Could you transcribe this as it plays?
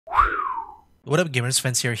What up gamers,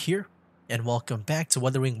 Fancier here, and welcome back to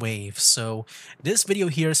Wuthering Waves. So this video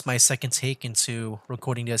here is my second take into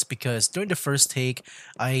recording this because during the first take,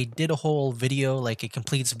 I did a whole video, like a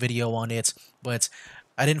complete video on it, but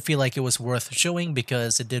I didn't feel like it was worth showing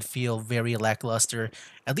because it did feel very lackluster,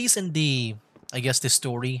 at least in the, I guess, the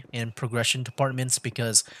story and progression departments,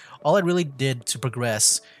 because all I really did to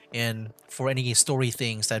progress and for any story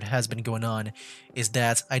things that has been going on is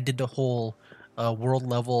that I did the whole world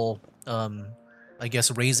level I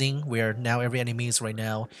guess raising, where now every enemy is right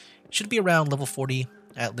now should be around level 40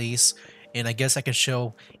 at least, and I guess I can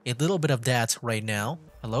show a little bit of that right now.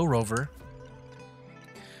 Hello Rover.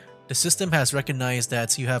 The system has recognized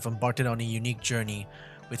that you have embarked on a unique journey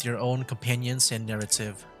with your own companions and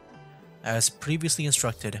narrative. As previously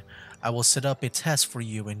instructed, I will set up a test for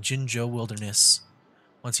you in Jinzhou Wilderness.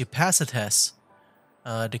 Once you pass the test,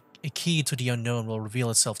 a key to the unknown will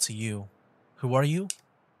reveal itself to you. Who are you?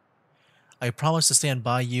 I promise to stand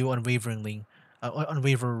by you unwaveringly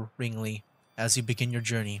as you begin your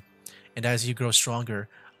journey, and as you grow stronger,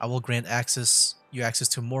 I will grant you access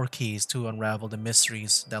to more keys to unravel the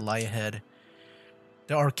mysteries that lie ahead.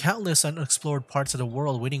 There are countless unexplored parts of the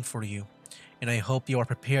world waiting for you, and I hope you are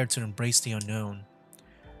prepared to embrace the unknown.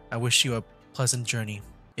 I wish you a pleasant journey.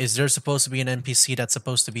 Is there supposed to be an NPC that's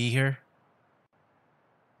supposed to be here?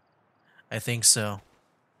 I think so.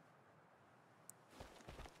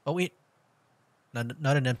 Oh wait,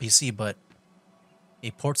 not an NPC, but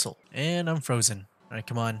a portal. And I'm frozen. Alright,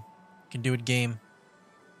 come on. You can do it, game.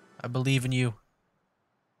 I believe in you.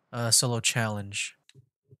 Solo challenge.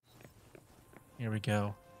 Here we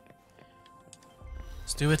go.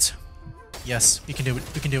 Let's do it. Yes, we can do it.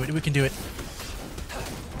 We can do it. We can do it.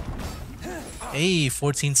 Hey,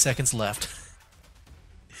 14 seconds left.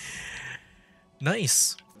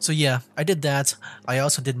 Nice. So yeah, I did that. I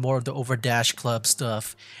also did more of the Overdash Club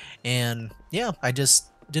stuff. And yeah, I just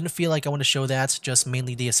didn't feel like I want to show that, just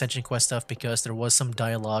mainly the Ascension Quest stuff because there was some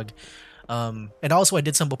dialogue. And also I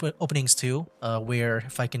did some openings too, where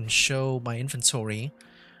if I can show my inventory.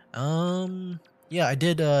 Yeah, I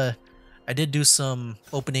did do some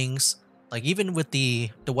openings, like even with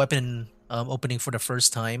the weapon opening for the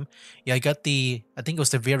first time. Yeah, I got I think it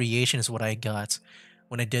was the variation is what I got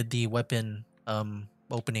when I did the weapon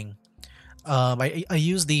opening. I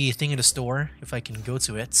used the thing in the store, if I can go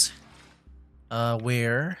to it,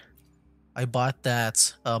 where I bought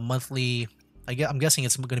that monthly. I'm guessing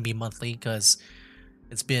it's going to be monthly because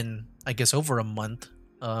it's been, I guess, over a month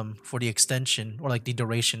for the extension or like the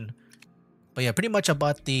duration. But yeah, pretty much I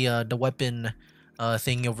bought the weapon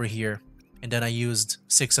thing over here, and then I used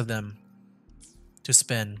 6 of them to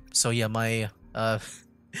spend. So yeah, my I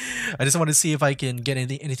just want to see if I can get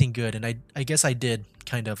anything good, and I guess I did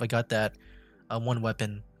kind of. I got that one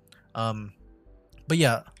weapon. Um, but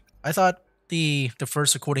yeah, I thought the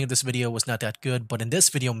first recording of this video was not that good, but in this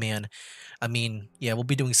video, man, I mean, yeah, we'll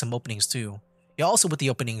be doing some openings too. Yeah, also with the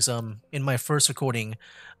openings, in my first recording,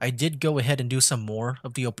 I did go ahead and do some more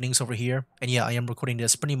of the openings over here, and yeah, I am recording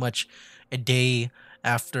this pretty much a day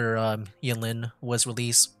after Yinlin was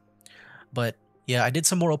released. But yeah, I did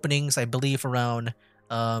some more openings. I believe around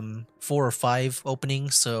 4 or 5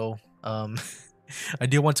 openings. So I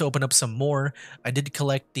do want to open up some more. I did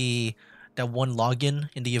collect that one login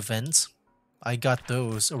in the event. I got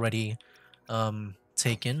those already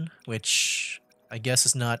taken, which I guess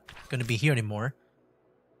is not going to be here anymore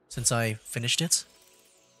since I finished it.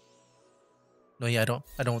 No, yeah,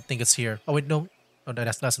 I don't think it's here. Oh wait, no, no,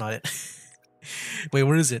 that's not it. Wait,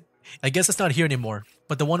 where is it? I guess it's not here anymore.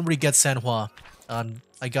 But the one where you get Sanhua,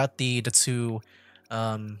 I got the 2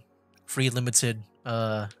 free limited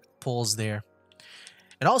pulls there.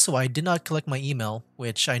 And also, I did not collect my email,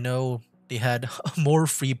 which I know they had more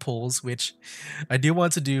free pulls, which I do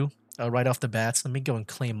want to do right off the bat. Let me go and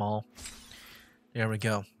claim all. There we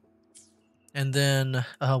go. And then,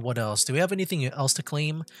 what else? Do we have anything else to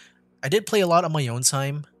claim? I did play a lot on my own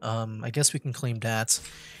time. I guess we can claim that.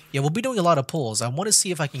 Yeah, we'll be doing a lot of pulls. I want to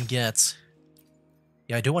see if I can get...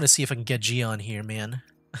 Yeah, I do want to see if I can get Gion here, man.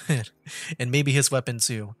 And maybe his weapon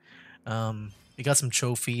too. We got some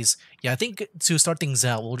trophies. Yeah, I think to start things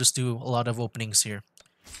out, we'll just do a lot of openings here.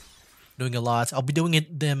 Doing a lot. I'll be doing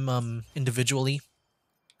them individually.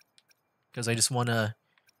 Because I just want to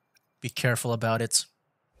be careful about it.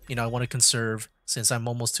 You know, I want to conserve since I'm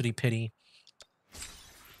almost to the pity.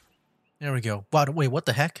 There we go. Wow, wait, what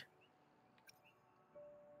the heck?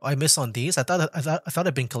 Oh, I missed on these? I thought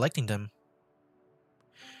I'd been collecting them.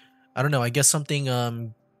 I don't know, I guess something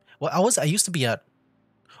well, I used to be at...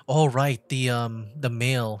 Oh right, the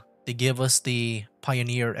mail. They give us the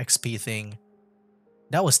Pioneer XP thing.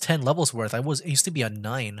 That was 10 levels worth. I used to be at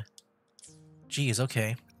 9. Jeez,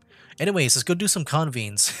 okay. Anyways, let's go do some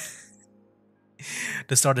convenes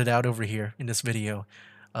to start it out over here in this video.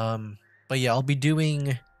 But yeah, I'll be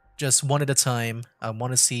doing just one at a time. I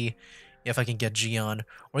want to see if I can get Gion.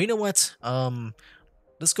 Or you know what?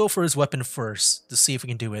 Let's go for his weapon first to see if we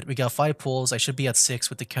can do it. We got 5 pulls. I should be at 6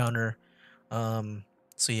 with the counter.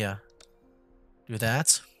 So yeah. Do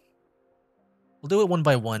that. We'll do it one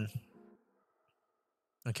by one.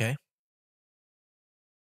 Okay.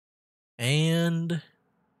 And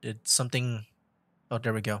did something... Oh,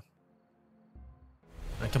 there we go.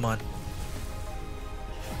 Come on.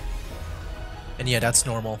 And yeah, that's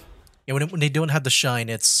normal. Yeah, when they don't have the shine,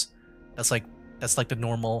 that's like the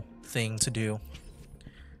normal thing to do.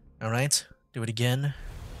 All right, do it again.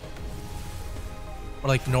 Or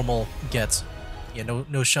like normal get. Yeah,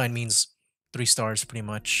 no shine means 3 stars pretty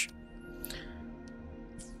much.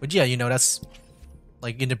 But yeah, you know, that's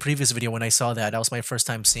like in the previous video when I saw that was my first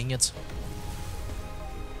time seeing it.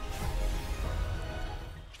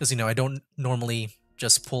 Because you know, I don't normally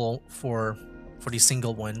just pull for these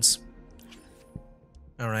single ones.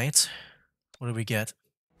 All right, what do we get?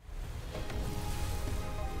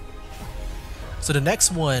 So the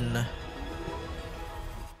next one,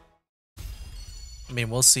 I mean,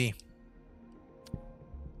 we'll see.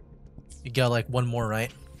 You got like one more,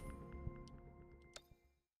 right?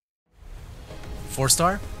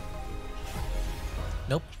 4-star?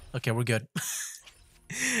 Nope. Okay, we're good.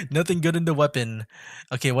 Nothing good in the weapon.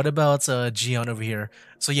 Okay, what about Gion over here?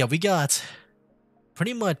 So yeah, we got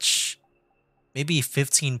pretty much maybe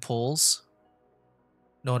 15 pulls.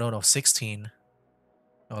 No, 16.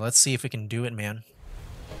 Oh, let's see if we can do it, man.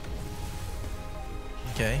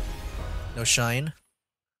 Okay. No shine.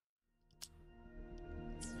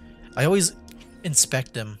 I always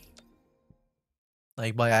inspect them.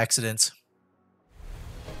 Like by accident.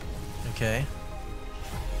 Okay.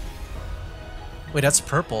 Wait, that's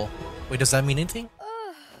purple. Wait, does that mean anything?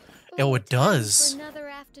 Oh, it does. Another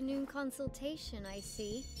afternoon consultation, I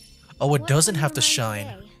see. Oh, it doesn't have to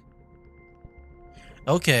shine.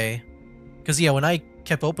 Okay. Because, yeah, when I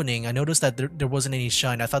kept opening, I noticed that there wasn't any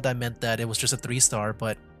shine. I thought that meant that it was just a 3-star,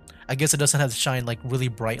 but I guess it doesn't have to shine, like, really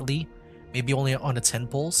brightly. Maybe only on the 10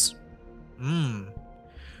 pulls.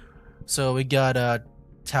 So we got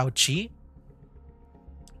Tao Chi.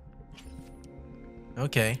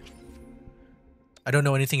 Okay. I don't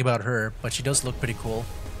know anything about her, but she does look pretty cool.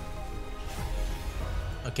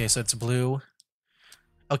 Okay, so it's blue.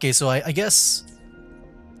 Okay, so I guess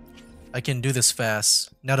I can do this fast,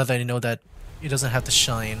 now that I know that it doesn't have to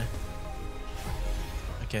shine.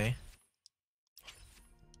 Okay.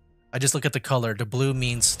 I just look at the color. The blue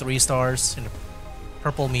means 3 stars, and the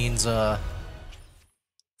purple means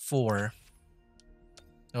 4.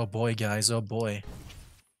 Oh boy, guys, oh boy.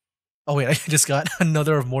 Oh wait, I just got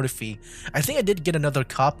another of Mortifi. I think I did get another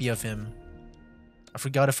copy of him. I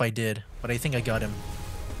forgot if I did, but I think I got him.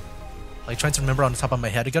 Like, trying to remember on the top of my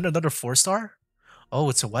head. I got another 4-star? Oh,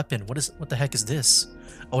 it's a weapon. What the heck is this?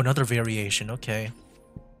 Oh, another variation. Okay.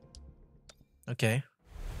 Okay.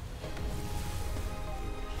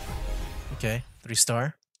 Okay,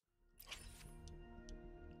 3-star.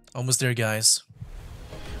 Almost there, guys.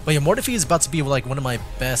 But yeah, Mortifi is about to be like one of my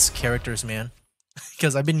best characters, man.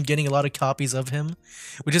 Because I've been getting a lot of copies of him,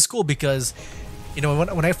 which is cool because, you know,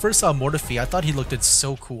 when I first saw Mortifi, I thought he looked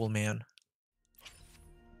so cool, man.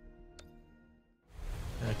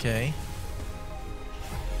 Okay.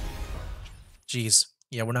 Jeez.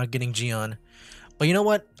 Yeah, we're not getting Gion. But you know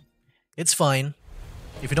what? It's fine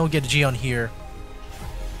if you don't get Gion here.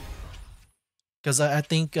 Because I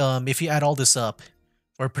think if you add all this up,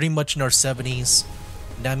 we're pretty much in our 70s.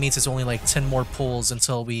 And that means it's only like 10 more pulls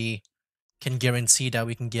until we can guarantee that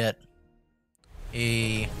we can get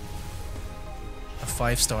a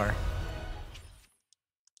 5-star.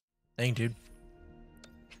 Dang, dude.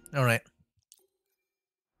 Alright.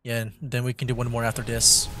 Yeah, and then we can do one more after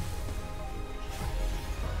this.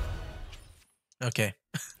 Okay.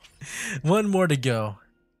 One more to go.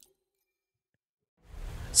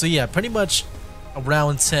 So yeah, pretty much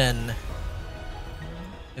around 10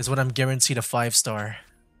 is what I'm guaranteed a 5-star.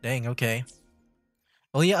 Dang, okay.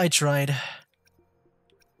 Well, yeah, I tried.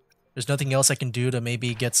 There's nothing else I can do to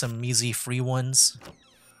maybe get some easy free ones.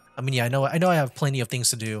 I mean, yeah, I know I have plenty of things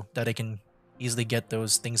to do that I can easily get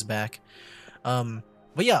those things back.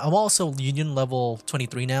 But yeah, I'm also union level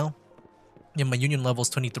 23 now. Yeah, my union level is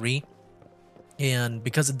 23. And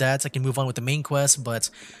because of that, I can move on with the main quest, but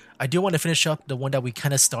I do want to finish up the one that we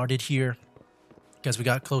kind of started here. Because we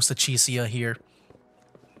got close to Chisia here.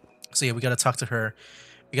 So yeah, we gotta talk to her.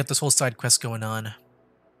 We got this whole side quest going on.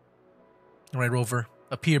 Alright, Rover,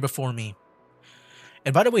 appear before me.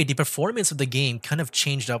 And by the way, the performance of the game kind of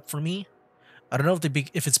changed up for me. I don't know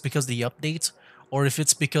if it's because of the update or if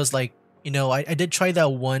it's because like, I did try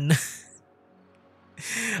that one.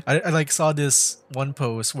 I like saw this one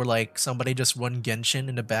post where like somebody just run Genshin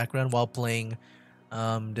in the background while playing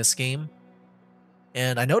this game.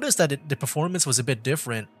 And I noticed that the performance was a bit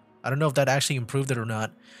different. I don't know if that actually improved it or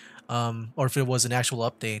not, or if it was an actual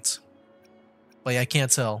update. But yeah, I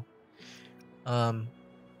can't tell. Um,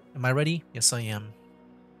 am I ready? Yes, I am.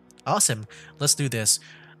 Awesome. Let's do this.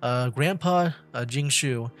 Grandpa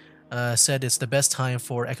Jingshu said it's the best time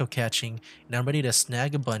for echo catching, and I'm ready to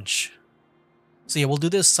snag a bunch. So yeah, we'll do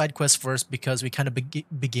this side quest first because we kind of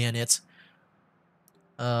began it.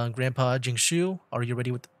 Grandpa Jingshu, are you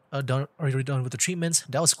ready with done? Are you done with the treatments?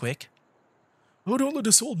 That was quick. Oh, don't let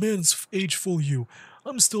this old man's age fool you.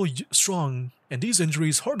 I'm still strong, and these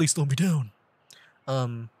injuries hardly slow me down.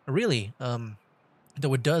 Really?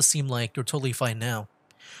 Though it does seem like you're totally fine now.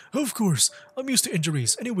 Of course, I'm used to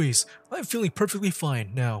injuries. Anyways, I'm feeling perfectly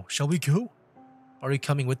fine now. Shall we go? Are you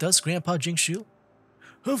coming with us, Grandpa Jingshu?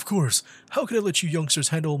 Of course. How can I let you youngsters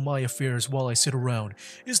handle my affairs while I sit around?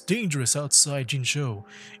 It's dangerous outside Jinzhou,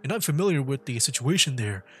 and I'm familiar with the situation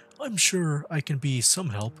there. I'm sure I can be some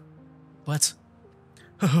help. But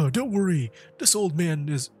haha, don't worry. This old man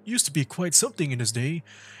used to be quite something in his day.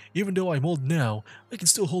 Even though I'm old now, I can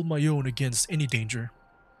still hold my own against any danger.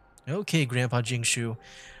 Okay, Grandpa Jingshu.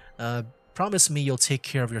 Promise me you'll take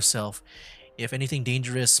care of yourself. If anything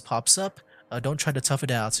dangerous pops up, don't try to tough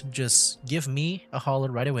it out. Just give me a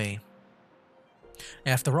holler right away.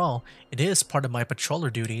 After all, it is part of my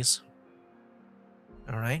patroller duties.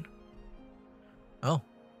 Alright. Oh.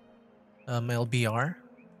 LBR.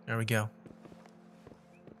 There we go.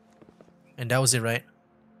 And that was it, right?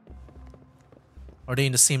 Are they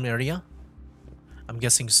in the same area? I'm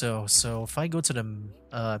guessing so. So if I go to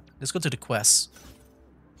the, let's go to the quest.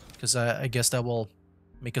 Because I guess that will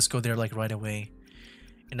make us go there like right away.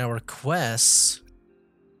 In our quest,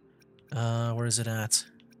 where is it at?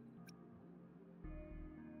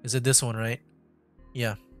 Is it this one, right?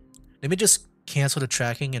 Yeah. Let me just cancel the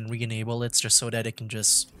tracking and re-enable it just so that it can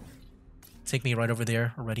just take me right over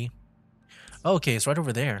there already. Oh, okay, it's right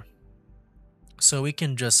over there. So we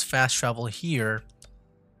can just fast travel here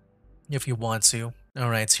if you want to.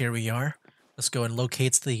 Alright, here we are. Let's go and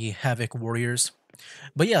locate the Havoc Warriors.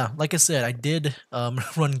 But yeah, like I said, I did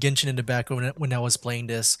run Genshin in the background when I was playing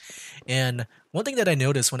this. And one thing that I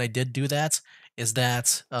noticed when I did do that is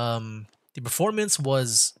that the performance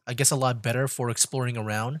was, I guess, a lot better for exploring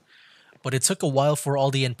around. But it took a while for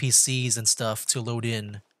all the NPCs and stuff to load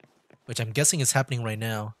in, which I'm guessing is happening right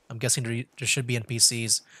now. I'm guessing there should be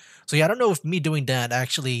NPCs. So yeah, I don't know if me doing that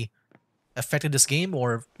actually affected this game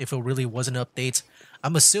or if it really was an update.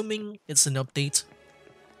 I'm assuming it's an update.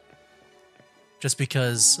 Just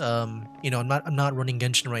because, I'm not running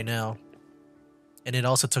Genshin right now. And it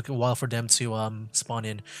also took a while for them to spawn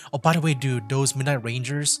in. Oh, by the way, dude, those Midnight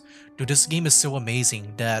Rangers, dude, this game is so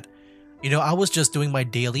amazing that, I was just doing my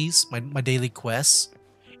dailies, my daily quests,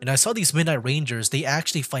 and I saw these Midnight Rangers, they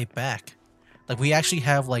actually fight back. Like, we actually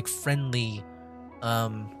have, like, friendly,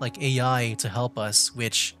 like, AI to help us,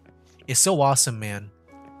 which is so awesome, man.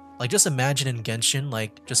 Like, just imagine in Genshin,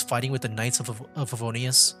 like, just fighting with the Knights of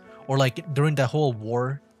Favonius. Or like during that whole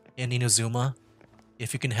war in Inazuma,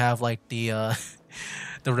 if you can have like the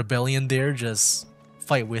the rebellion there just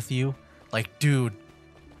fight with you, like dude,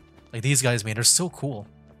 like these guys, man, they're so cool.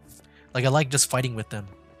 Like I like just fighting with them,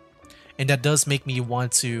 and that does make me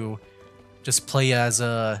want to just play as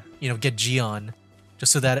get Gion,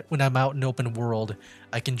 just so that when I'm out in open world,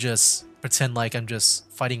 I can just pretend like I'm just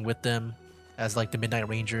fighting with them as like the Midnight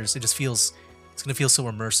Rangers. It's gonna feel so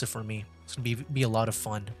immersive for me. It's gonna be a lot of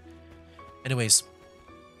fun. Anyways,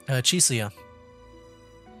 Chisia,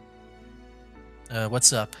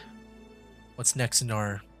 what's up? What's next in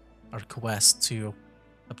our quest to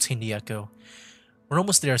obtain the Echo? We're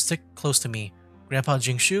almost there. Stick close to me. Grandpa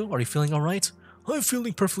Jingshu, are you feeling alright? I'm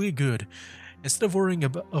feeling perfectly good. Instead of worrying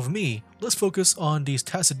of me, let's focus on these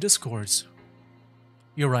tacit discords.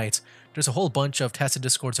 You're right. There's a whole bunch of tacit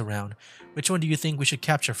discords around. Which one do you think we should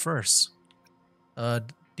capture first?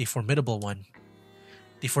 The formidable one.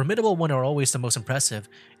 The formidable one are always the most impressive.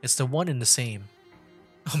 It's the one and the same.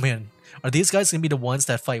 Oh man, are these guys gonna be the ones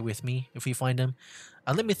that fight with me if we find them?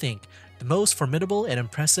 Let me think. The most formidable and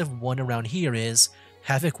impressive one around here is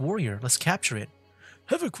Havoc Warrior. Let's capture it.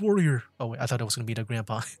 Havoc Warrior. Oh, wait, I thought it was gonna be the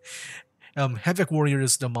grandpa. Havoc Warrior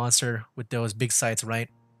is the monster with those big sights, right?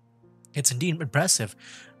 It's indeed impressive.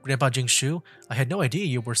 Grandpa Jingshu, I had no idea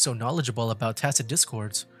you were so knowledgeable about tacit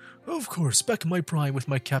discords. Of course, back in my prime with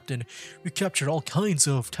my captain, we captured all kinds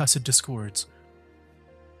of tacit discords.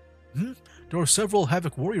 Hmm? There are several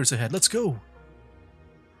Havoc warriors ahead. Let's go.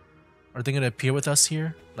 Are they gonna appear with us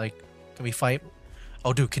here? Like, can we fight?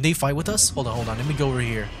 Oh, dude, can they fight with us? Hold on, hold on. Let me go over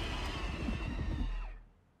here.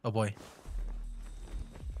 Oh boy.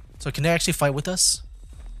 So can they actually fight with us?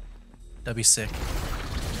 That'd be sick.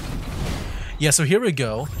 Yeah, so here we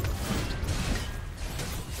go.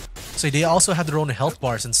 So they also have their own health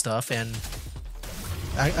bars and stuff, and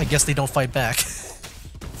I guess they don't fight back.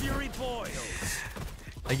 Fury boils.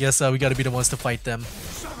 I guess we gotta be the ones to fight them.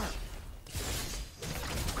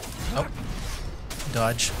 Oh.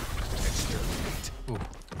 Dodge. Ooh.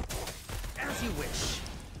 As you wish.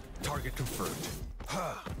 Target confirmed.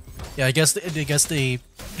 Yeah, I guess they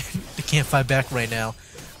they can't fight back right now.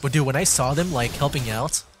 But dude, when I saw them like helping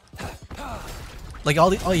out, like all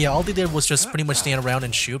they did was just pretty much stand around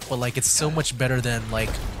and shoot. But like it's so much better than like,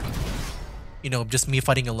 you know, just me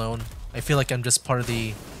fighting alone. I feel like I'm just part of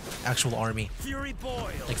the actual army, Fury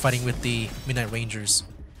boils. like fighting with the Midnight Rangers.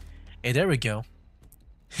 Hey, there we go.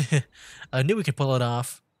 I knew we could pull it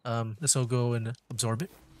off. This will go and absorb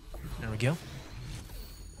it. There we go.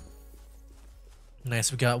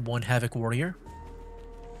 Nice, we got one Havoc Warrior.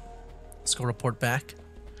 Let's go report back.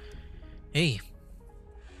 Hey.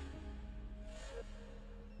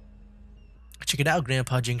 Check it out,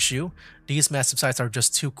 Grandpa Jingshu. These massive sights are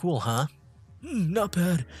just too cool, huh? Not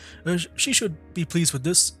bad. She should be pleased with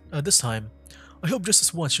this this time. I hope just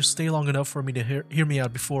this once she'll stay long enough for me to hear me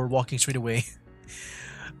out before walking straight away.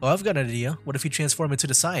 Well, I've got an idea. What if you transform into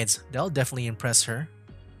the sides? That'll definitely impress her.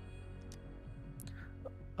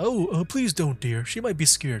 Oh, please don't, dear. She might be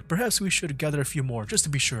scared. Perhaps we should gather a few more, just to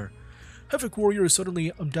be sure. Havoc Warrior is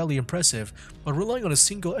certainly undoubtedly impressive, but relying on a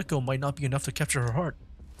single echo might not be enough to capture her heart.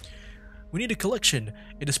 We need a collection,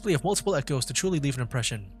 a display of multiple echoes to truly leave an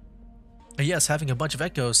impression. Yes, having a bunch of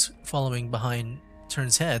echoes following behind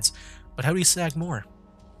turns heads, but how do you snag more?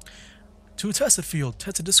 To a Tacet field,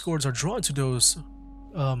 Tacet discords are drawn to those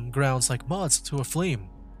grounds like moths to a flame.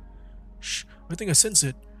 Shh, I think I sense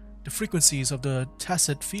it. The frequencies of the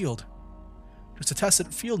Tacet field. There's a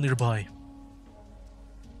Tacet field nearby.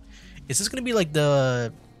 Is this gonna be like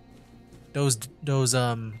the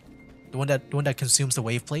one that consumes the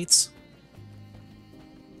wave plates?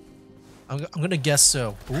 I'm gonna guess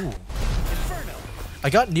so. Ooh. Inferno. I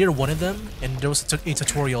got near one of them, and there was a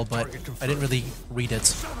tutorial, but I didn't really read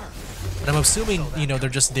it. And I'm assuming, you know, they're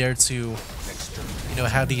just there to, you know,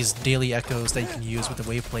 have these daily echoes that you can use with the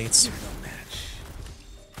wave plates.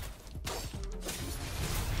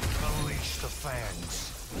 Unleash the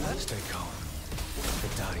fangs. Stay calm. The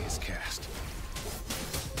die is cast.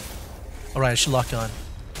 Alright, I should lock on.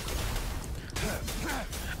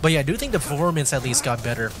 But yeah, I do think the performance at least got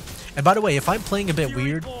better. And by the way, if I'm playing a bit Fury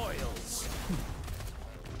weird, boils.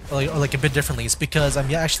 or like a bit differently, it's because I'm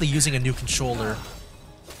actually using a new controller.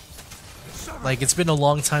 Like, it's been a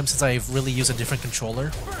long time since I've really used a different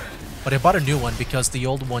controller. But I bought a new one because the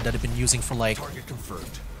old one that I've been using for like, Target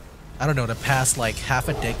confirmed. I don't know, the past like half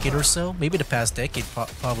a decade or so. Maybe the past decade,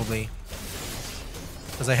 probably.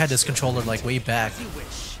 Because I had this controller like way back. As you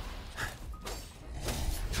wish.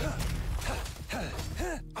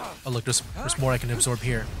 Oh look, there's more I can absorb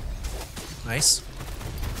here. Nice.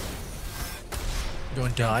 Go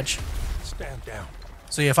and dodge. Stand down.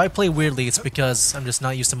 So yeah, if I play weirdly, it's because I'm just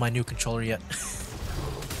not used to my new controller yet.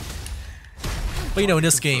 But you know, in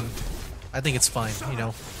this game, I think it's fine, you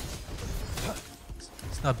know.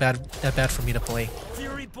 It's not that bad for me to play.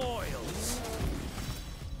 Fury boils.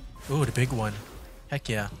 Ooh, the big one. Heck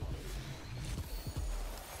yeah.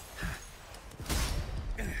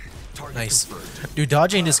 Target Nice. confirmed. Dude,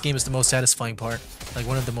 dodging in this game is the most satisfying part. Like,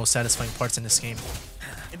 one of the most satisfying parts in this game,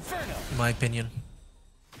 Inferno. in my opinion.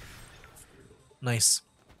 Nice.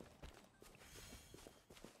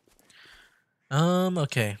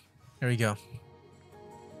 Okay. Here we go.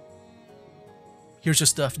 Here's your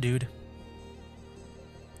stuff, dude.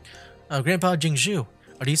 Grandpa Jingshu,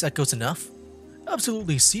 are these echoes enough?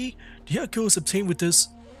 Absolutely, see? The echoes obtained with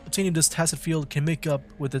obtaining this Tacet field can make up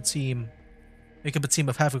a team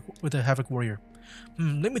of Havoc with a Havoc Warrior.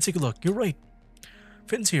 Let me take a look. You're right.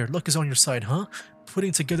 Finn's here. Luck is on your side, huh?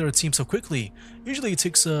 Putting together a team so quickly. Usually it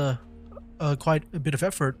takes quite a bit of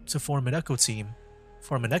effort to form an echo team.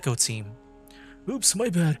 Oops, my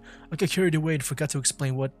bad. I got carried away and forgot to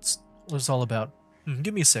explain what it's all about.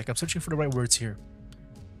 Give me a sec. I'm searching for the right words here.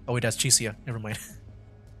 Oh wait, that's Chisia. Never mind.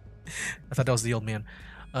 I thought that was the old man.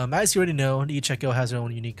 As you already know, each echo has their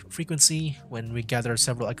own unique frequency. When we gather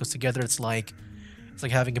several echoes together, it's like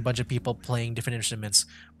having a bunch of people playing different instruments.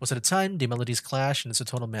 Most of the time, the melodies clash and it's a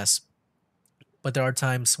total mess. But there are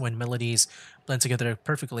times when melodies blend together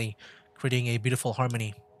perfectly, creating a beautiful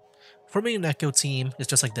harmony. Forming an Echo team is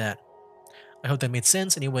just like that. I hope that made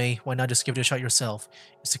sense. Anyway, why not just give it a shot yourself?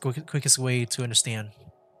 It's the quickest way to understand.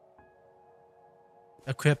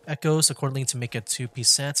 Equip Echoes accordingly to make a 2-piece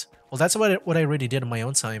set. Well, that's what I already did in my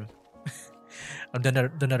own time. I've done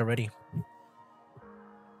that already.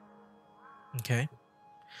 Okay.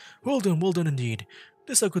 Well done indeed.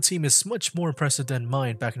 This Echo team is much more impressive than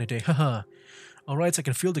mine back in the day, haha. Alright, I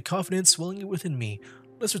can feel the confidence swelling within me.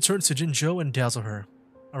 Let's return to Jinzhou and dazzle her.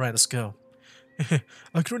 Alright, let's go. I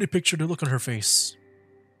can already picture the look on her face.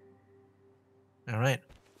 Alright.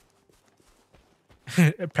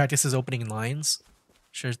 Practices opening lines?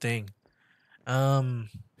 Sure thing. I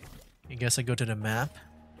guess I go to the map.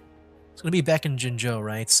 It's gonna be back in Jinzhou,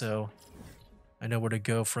 right? So I know where to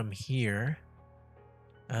go from here.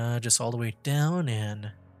 Just all the way down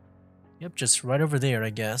and... Yep, just right over there,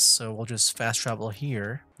 I guess. So we'll just fast travel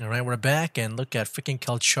here. Alright, we're back and look at freaking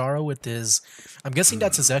Kelcharo with his... I'm guessing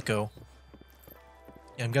that's his Echo.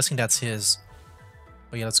 Yeah, I'm guessing that's his.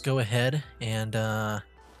 But yeah, let's go ahead and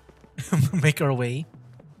make our way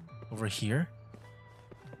over here.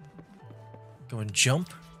 Go and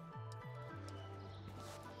jump.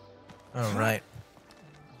 Alright.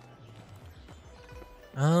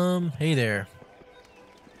 Hey there.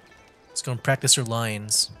 Let's go and practice your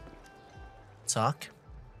lines. Talk.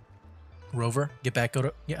 Rover, get back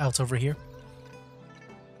out over here.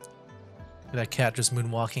 Look at that cat just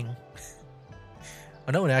moonwalking.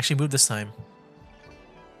 Oh no, it actually moved this time.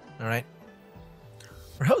 Alright.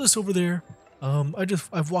 Our house is over there.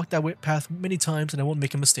 I've walked that path many times and I won't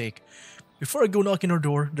make a mistake. Before I go knock on our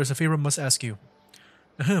door, there's a favor I must ask you.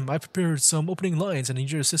 Ahem, I prepared some opening lines and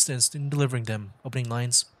need your assistance in delivering them. Opening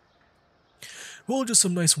lines. Well, just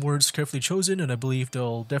some nice words carefully chosen and I believe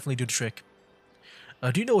they'll definitely do the trick.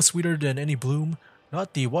 Do you know what's sweeter than any bloom?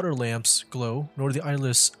 Not the water lamp's glow, nor the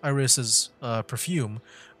iris's perfume,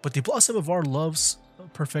 but the blossom of our love's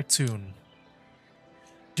perfect tune.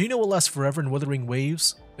 Do you know what lasts forever in wuthering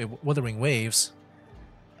waves? Wait, wuthering waves?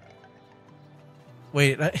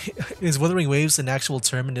 Wait, is wuthering waves an actual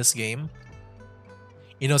term in this game?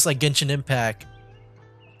 You know, it's like Genshin Impact.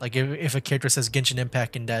 Like if a character says Genshin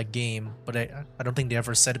Impact in that game, but I don't think they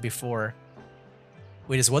ever said it before.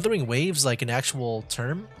 Wait, is Wuthering Waves like an actual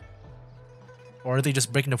term? Or are they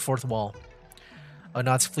just breaking the fourth wall?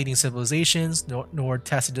 Not fleeting civilizations, nor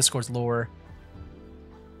tacit discourse lore,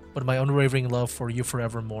 but my unwavering love for you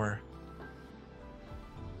forevermore.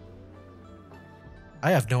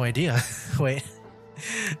 I have no idea. Wait,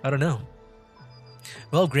 I don't know.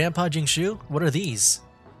 Well, Grandpa Jingshu, what are these?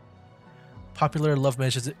 Popular love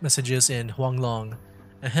messages in Huanglong.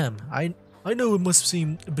 Ahem, I know it must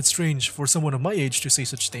seem a bit strange for someone of my age to say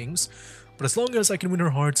such things, but as long as I can win her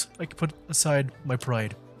heart, I can put aside my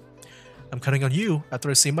pride. I'm counting on you. After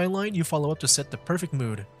I say my line, you follow up to set the perfect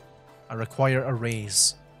mood. I require a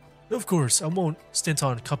raise. Of course, I won't stint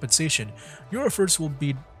on compensation. Your efforts will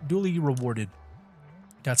be duly rewarded.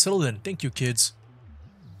 That's settled then. Thank you, kids.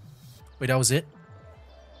 Wait, that was it?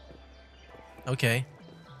 Okay.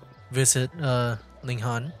 Visit, Ling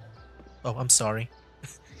Han. Oh, I'm sorry.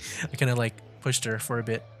 I kinda like pushed her for a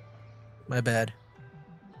bit. My bad.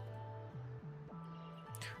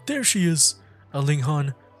 There she is, Ling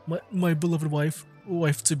Han, my beloved wife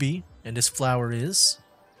to be. And this flower is?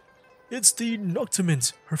 It's the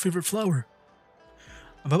Noctimint, her favorite flower.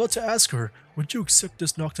 I'm about to ask her, would you accept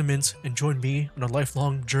this Noctimint and join me on a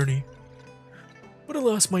lifelong journey? But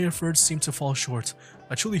alas, my efforts seem to fall short.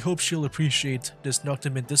 I truly hope she'll appreciate this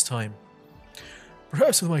Noctimint this time.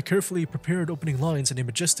 Perhaps with my carefully prepared opening lines and the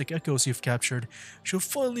majestic echoes you've captured, she'll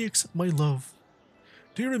finally accept my love.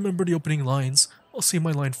 Do you remember the opening lines? I'll say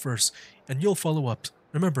my line first, and you'll follow up.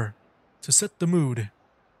 Remember, to set the mood.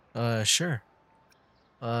 Sure.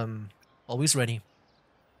 Always ready.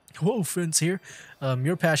 Whoa, friends here.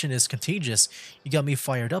 Your passion is contagious. You got me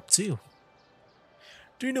fired up, too.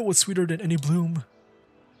 Do you know what's sweeter than any bloom?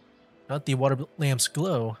 Not the water lamp's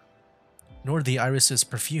glow, nor the iris's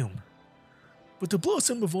perfume, but the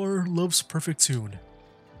blossom of our love's perfect tune.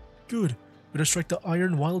 Good, better strike the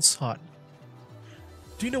iron while it's hot.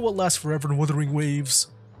 Do you know what lasts forever in wuthering waves?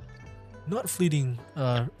 Not fleeting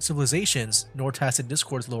civilizations, nor tacit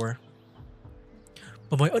discourse lore,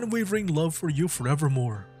 but my unwavering love for you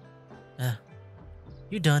forevermore.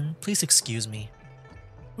 You done? Please excuse me.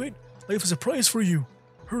 Wait, I have a surprise for you.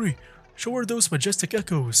 Hurry, show her those majestic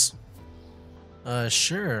echoes.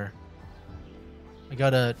 Sure. I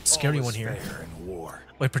got a scary one here.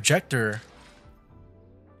 Wait, projector.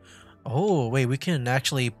 Oh, wait, we can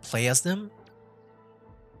actually play as them?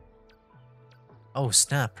 Oh,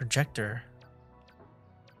 snap, projector.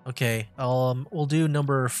 Okay, we'll do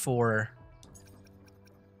number 4.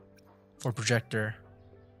 or projector.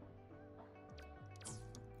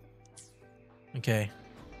 Okay.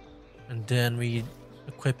 And then we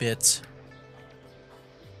equip it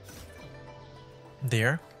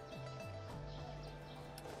there.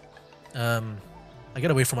 I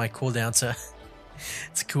gotta wait for my cooldown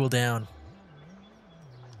to cool down.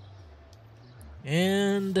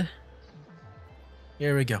 And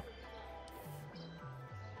here we go.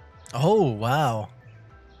 Oh, wow.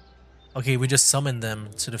 Okay, we just summoned them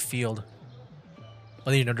to the field.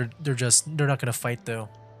 But you know, they're not gonna fight though.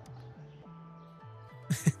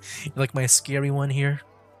 You like my scary one here?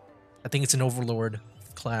 I think it's an overlord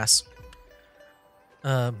class.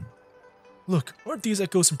 Look, aren't these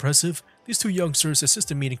echoes impressive? These two youngsters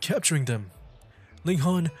assisted me in capturing them. Ling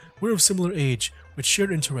Han, we're of similar age, with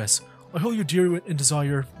shared interests. I hold you dear and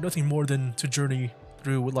desire nothing more than to journey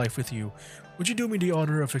through life with you. Would you do me the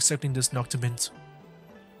honor of accepting this Noctament?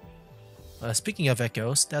 Speaking of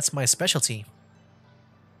echoes, that's my specialty.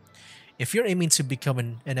 If you're aiming to become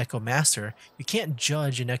an echo master, you can't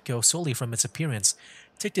judge an echo solely from its appearance.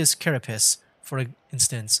 Take this carapace, for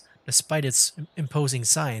instance. Despite its imposing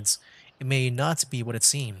size, it may not be what it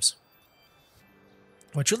seems.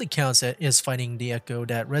 What truly counts is finding the echo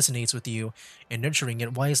that resonates with you and nurturing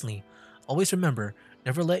it wisely. Always remember,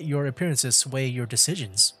 never let your appearances sway your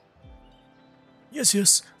decisions.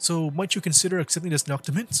 Yes. So might you consider accepting this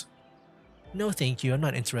Noctament? No thank you, I'm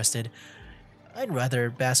not interested. I'd rather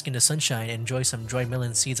bask in the sunshine and enjoy some dried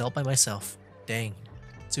melon seeds all by myself. Dang.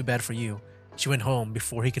 Too bad for you. She went home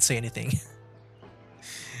before he could say anything.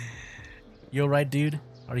 You alright, dude?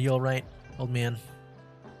 Are you alright, old man?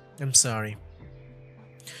 I'm sorry.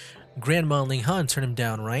 Grandma Ling Han turned him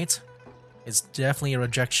down, right? It's definitely a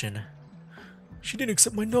rejection. She didn't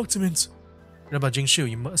accept my Noctament. Grandpa Jingshu,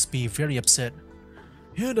 you must be very upset.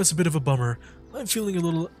 Yeah, that's a bit of a bummer. I'm feeling a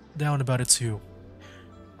little down about it too.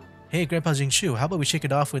 Hey, Grandpa Jingshu, how about we shake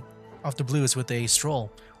it off the blues with a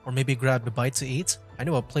stroll? Or maybe grab a bite to eat? I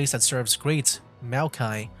know a place that serves great Mao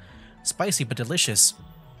Kai. Spicy but delicious.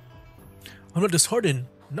 I'm not disheartened,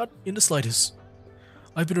 not in the slightest.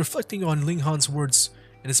 I've been reflecting on Ling Han's words,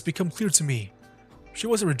 and it's become clear to me. She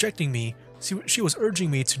wasn't rejecting me, she was urging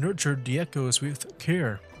me to nurture the echoes with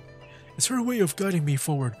care. It's her way of guiding me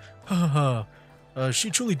forward. Ha ha ha. She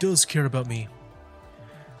truly does care about me.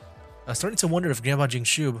 Starting to wonder if Grandpa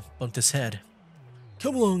Jingshu bumped his head.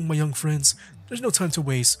 Come along, my young friends. There's no time to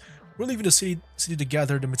waste. We're leaving the city to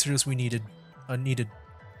gather the materials we needed.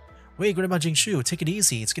 Wait, Grandma Jingshu, take it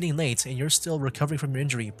easy. It's getting late, and you're still recovering from your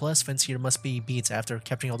injury. Plus, Fence here must be beat after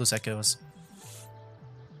capturing all those echoes.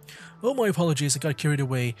 Oh, my apologies. I got carried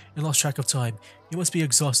away and lost track of time. You must be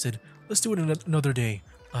exhausted. Let's do it another day.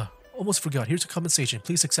 Almost forgot. Here's a compensation.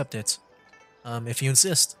 Please accept it. If you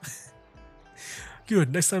insist.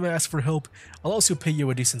 Good. Next time I ask for help, I'll also pay you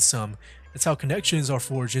a decent sum. It's how connections are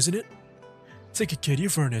forged, isn't it? Take it, kid.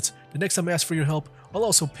 You've earned it. The next time I ask for your help, I'll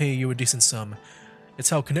also pay you a decent sum. It's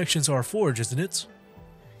how connections are forged, isn't it?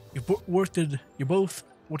 You both worked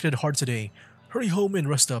it hard today. Hurry home and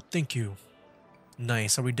rest up. Thank you.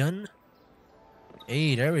 Nice. Are we done?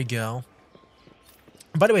 Hey, there we go.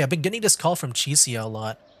 By the way, I've been getting this call from Chisia a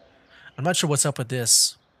lot. I'm not sure what's up with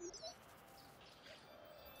this.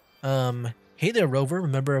 Hey there, Rover.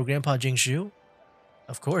 Remember Grandpa Jingshu?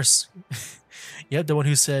 Of course. Yep, the one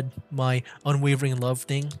who said my unwavering love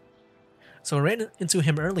thing. So I ran into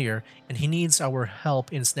him earlier, and he needs our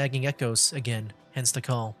help in snagging echoes again, hence the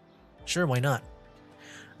call. Sure, why not?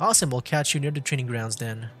 Awesome, we'll catch you near the training grounds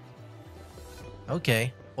then.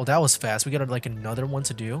 Okay, well that was fast. We got like another one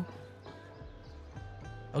to do.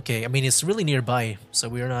 Okay, I mean it's really nearby, so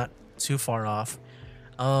we're not too far off.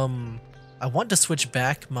 I want to switch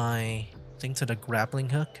back my thing to the grappling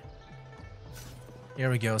hook. There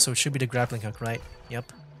we go, so it should be the grappling hook, right?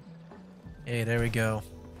 Yep. Hey, there we go.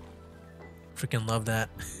 Freaking love that.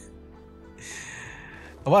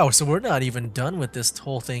 Oh, wow, so we're not even done with this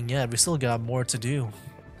whole thing yet. We still got more to do.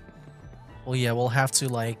 Well, yeah, we'll have to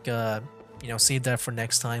like, you know, save that for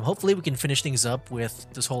next time. Hopefully we can finish things up with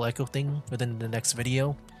this whole echo thing within the next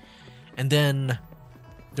video. And then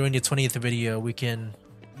during the 20th video, we can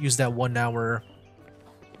use that 1 hour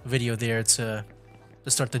video there to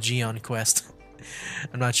start the Gion quest.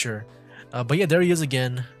 I'm not sure. But yeah, there he is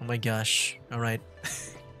again. Oh my gosh. Alright.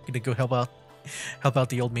 Gonna go help out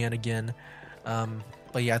the old man again.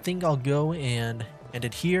 But yeah, I think I'll go and end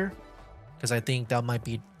it here, because I think that might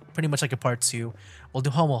be pretty much like a part 2. We'll do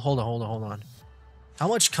hold on. How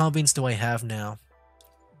much combines do I have now?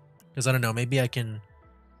 Because I don't know, maybe I can...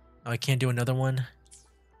 Oh, I can't do another one.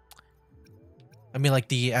 I mean like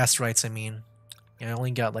the asteroids, I mean. Yeah, I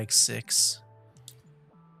only got like 6.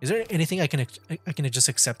 Is there anything I can just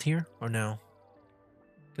accept here or no?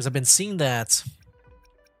 Because I've been seeing that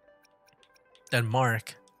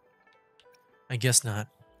mark. I guess not.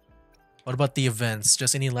 What about the events?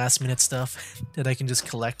 Just any last minute stuff that I can just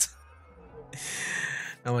collect?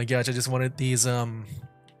 Oh my gosh, I just wanted these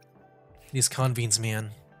convenes,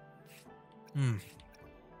 man.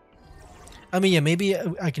 I mean, yeah, maybe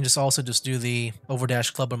I can just also just do the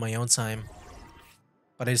Overdash Club on my own time.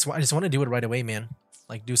 But I just want to do it right away, man.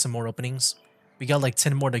 Like, do some more openings. We got like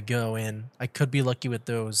 10 more to go, and I could be lucky with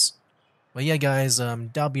those. But yeah, guys,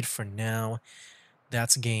 that'll be it for now.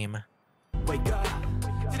 That's game. Wake up,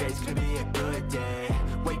 today's gonna be a good day.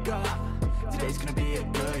 Wake up, today's gonna be a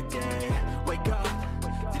good day. Wake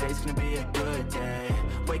up, today's gonna be a good day.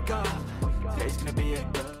 Wake up, today's gonna be a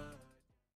good